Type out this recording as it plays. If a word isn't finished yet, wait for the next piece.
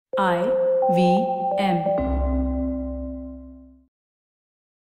IVM.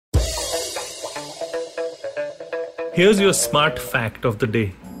 Here's your smart fact of the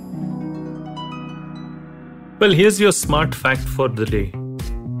day. Well, here's your smart fact for the day.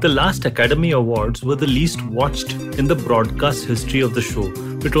 The last Academy Awards were the least watched in the broadcast history of the show,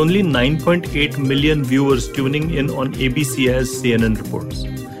 with only 9.8 million viewers tuning in on ABC as CNN reports.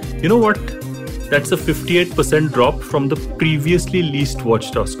 You know what? That's a 58% drop from the previously least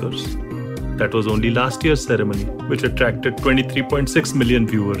watched Oscars. That was only last year's ceremony, which attracted 23.6 million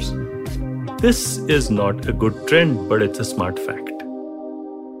viewers. This is not a good trend, but it's a smart fact.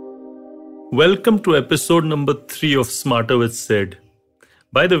 Welcome to episode number 3 of Smarter with Sid.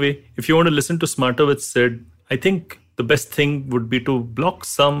 By the way, if you want to listen to Smarter with Sid, I think the best thing would be to block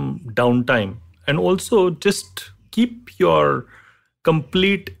some downtime and also just keep your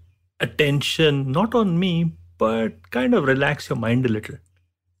complete attention not on me, but kind of relax your mind a little.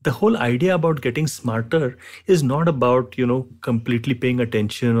 The whole idea about getting smarter is not about, completely paying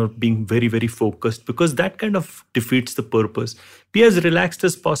attention or being very, very focused, because that kind of defeats the purpose. Be as relaxed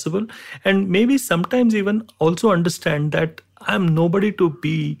as possible, and maybe sometimes even also understand that I'm nobody to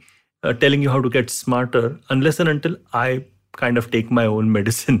be telling you how to get smarter unless and until I kind of take my own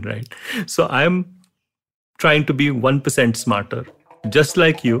medicine, right? So I'm trying to be 1% smarter, just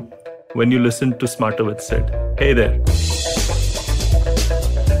like you when you listen to Smarter with Sid. Hey there.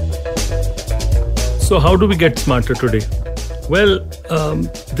 So how do we get smarter today? Well,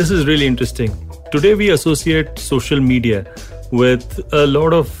 this is really interesting. Today we associate social media with a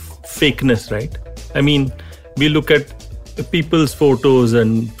lot of fakeness, right? I mean, we look at people's photos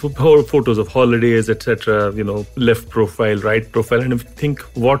and photos of holidays, etc., left profile, right profile, and think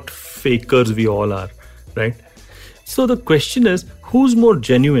what fakers we all are, right? So the question is, who's more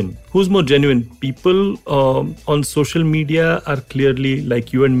genuine? Who's more genuine? People on social media are clearly,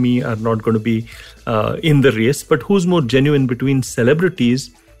 like you and me, are not going to be in the race. But who's more genuine between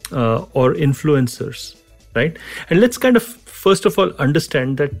celebrities or influencers, right? And let's kind of, first of all,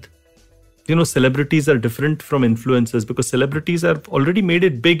 understand that, celebrities are different from influencers, because celebrities have already made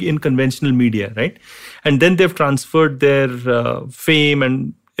it big in conventional media, right? And then they've transferred their fame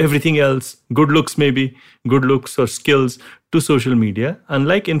and everything else, good looks or skills, to social media,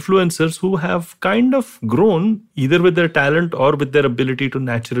 unlike influencers who have kind of grown either with their talent or with their ability to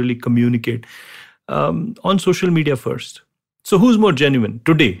naturally communicate on social media first. So who's more genuine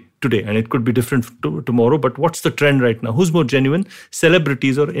today? And it could be different tomorrow, but what's the trend right now? Who's more genuine,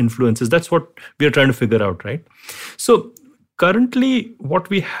 celebrities or influencers? That's what we are trying to figure out, right? So currently what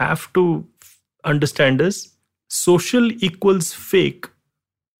we have to understand is social equals fake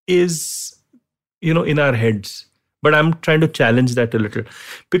is, in our heads. But I'm trying to challenge that a little,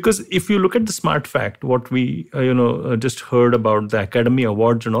 because if you look at the smart fact, what we just heard about the Academy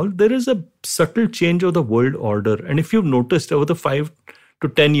Awards and all, there is a subtle change of the world order. And if you've noticed over the 5 to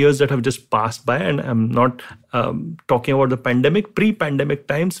 10 years that have just passed by, and I'm not talking about the pandemic, pre-pandemic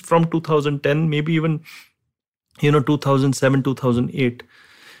times from 2010, maybe even 2007, 2008,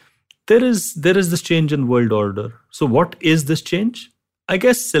 there is this change in world order. So what is this change? I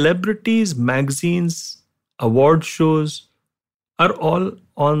guess celebrities, magazines, award shows are all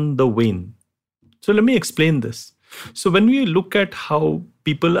on the wane. So let me explain this. So when we look at how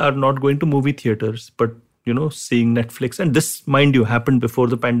people are not going to movie theaters, but seeing Netflix, and this, mind you, happened before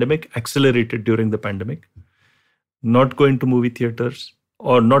the pandemic, accelerated during the pandemic, not going to movie theaters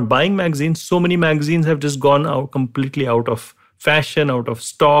or not buying magazines. So many magazines have just gone out completely out of fashion, out of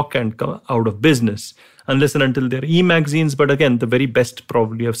stock, and out of business, unless and until they're e-magazines. But again, the very best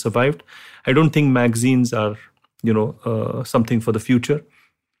probably have survived. I don't think magazines are, something for the future.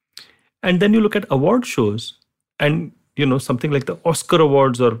 And then you look at award shows and, something like the Oscar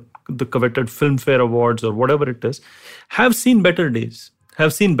Awards or the coveted Filmfare Awards or whatever it is, have seen better days.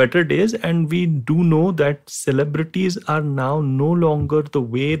 And we do know that celebrities are now no longer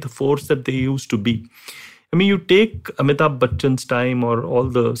the force that they used to be. I mean, you take Amitabh Bachchan's time or all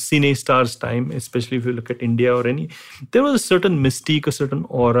the cine stars' time, especially if you look at India or there was a certain mystique, a certain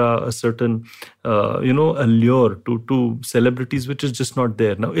aura, a certain, allure to celebrities, which is just not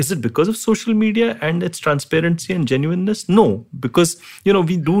there. Now, is it because of social media and its transparency and genuineness? No, because,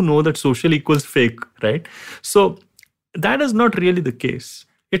 we do know that social equals fake, right? So that is not really the case.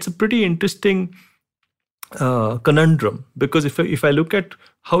 It's a pretty interesting conundrum, because if I look at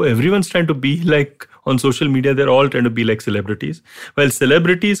how everyone's trying to be like on social media, they're all trying to be like celebrities. Well,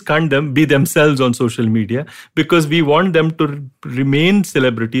 celebrities can't be themselves on social media, because we want them to remain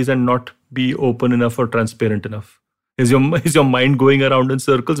celebrities and not be open enough or transparent enough. Is your mind going around in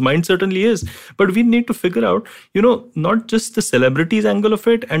circles? Mine certainly is. But we need to figure out, not just the celebrities angle of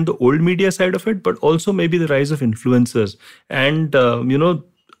it and the old media side of it, but also maybe the rise of influencers and,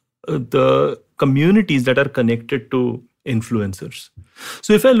 the communities that are connected to influencers.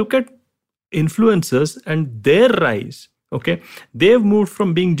 So if I look at influencers and their rise, okay, they've moved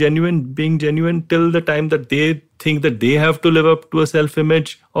from being genuine till the time that they think that they have to live up to a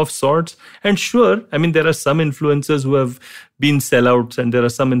self-image of sorts. And sure, I mean, there are some influencers who have been sellouts, and there are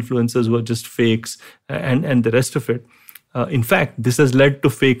some influencers who are just fakes, and the rest of it. In fact, this has led to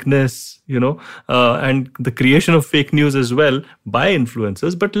fakeness, and the creation of fake news as well by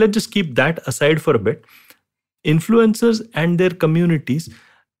influencers. But let's just keep that aside for a bit. Influencers and their communities,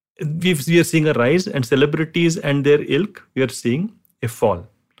 we are seeing a rise, and celebrities and their ilk, we are seeing a fall.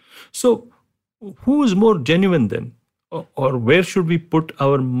 So who is more genuine then? Or where should we put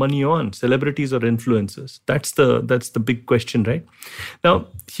our money on, celebrities or influencers? That's the big question, right? Now,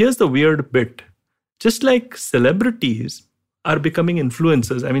 here's the weird bit. Just like celebrities are becoming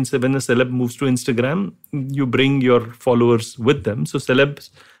influencers, I mean, so when a celeb moves to Instagram, you bring your followers with them. So celebs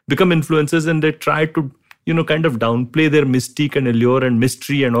become influencers, and they try to kind of downplay their mystique and allure and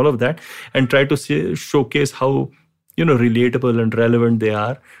mystery and all of that, and try to showcase how, relatable and relevant they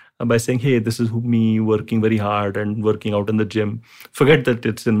are by saying, hey, this is me working very hard and working out in the gym. Forget that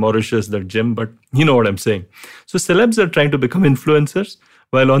it's in Mauritius, that gym, but you know what I'm saying. So celebs are trying to become influencers,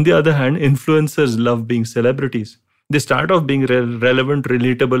 while on the other hand, influencers love being celebrities. They start off being relevant,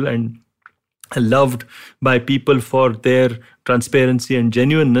 relatable, and loved by people for their transparency and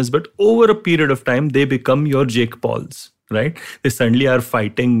genuineness, but over a period of time, they become your Jake Pauls, right? They suddenly are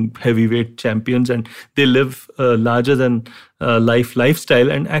fighting heavyweight champions, and they live a larger than life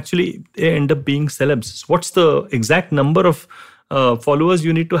lifestyle, and actually they end up being celebs. What's the exact number of followers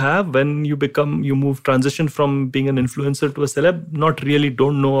you need to have when you transition from being an influencer to a celeb? Not really,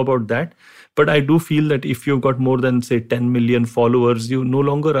 don't know about that. But I do feel that if you've got more than, say, 10 million followers, you no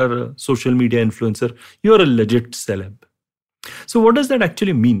longer are a social media influencer. You're a legit celeb. So what does that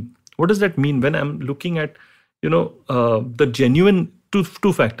actually mean? What does that mean when I'm looking at, the genuine,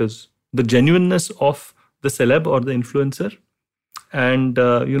 two factors, the genuineness of the celeb or the influencer? And,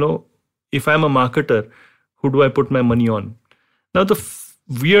 if I'm a marketer, who do I put my money on? Now, the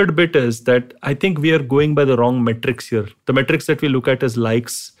weird bit is that I think we are going by the wrong metrics here. The metrics that we look at is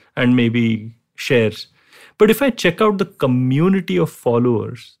likes and maybe shares. But if I check out the community of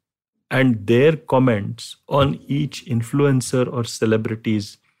followers and their comments on each influencer or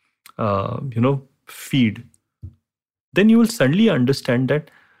celebrity's, feed, then you will suddenly understand that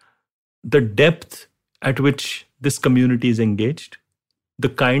the depth at which this community is engaged, the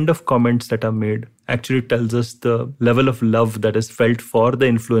kind of comments that are made, actually tells us the level of love that is felt for the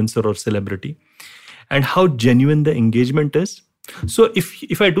influencer or celebrity and how genuine the engagement is. So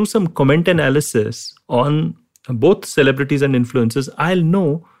if I do some comment analysis on both celebrities and influencers, I'll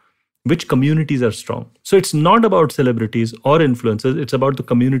know which communities are strong. So it's not about celebrities or influencers, it's about the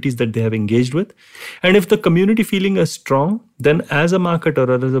communities that they have engaged with. And if the community feeling is strong, then as a marketer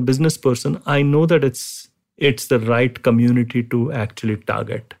or as a business person, I know that it's the right community to actually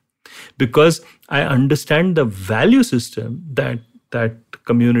target. Because I understand the value system that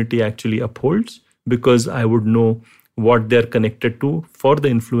community actually upholds, because I would know what they're connected to for the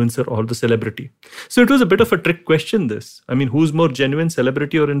influencer or the celebrity. So it was a bit of a trick question, this. I mean, who's more genuine,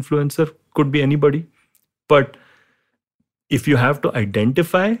 celebrity or influencer? Could be anybody. But if you have to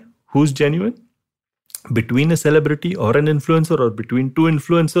identify who's genuine between a celebrity or an influencer, or between two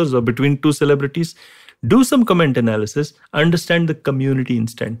influencers, or between two celebrities, do some comment analysis, understand the community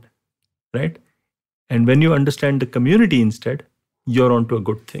instead, right? And when you understand the community instead, you're onto a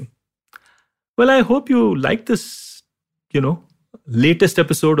good thing. Well, I hope you like this, latest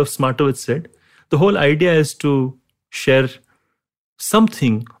episode of Smarter with Sid. The whole idea is to share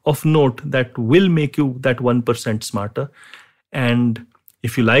something of note that will make you that 1% smarter. And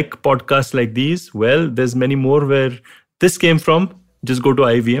if you like podcasts like these, well, there's many more where this came from. Just go to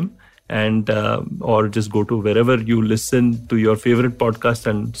IVM and or just go to wherever you listen to your favorite podcast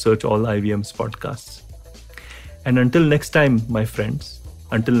and search all IVM's podcasts. And until next time, my friends,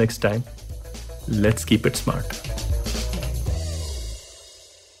 let's keep it smart.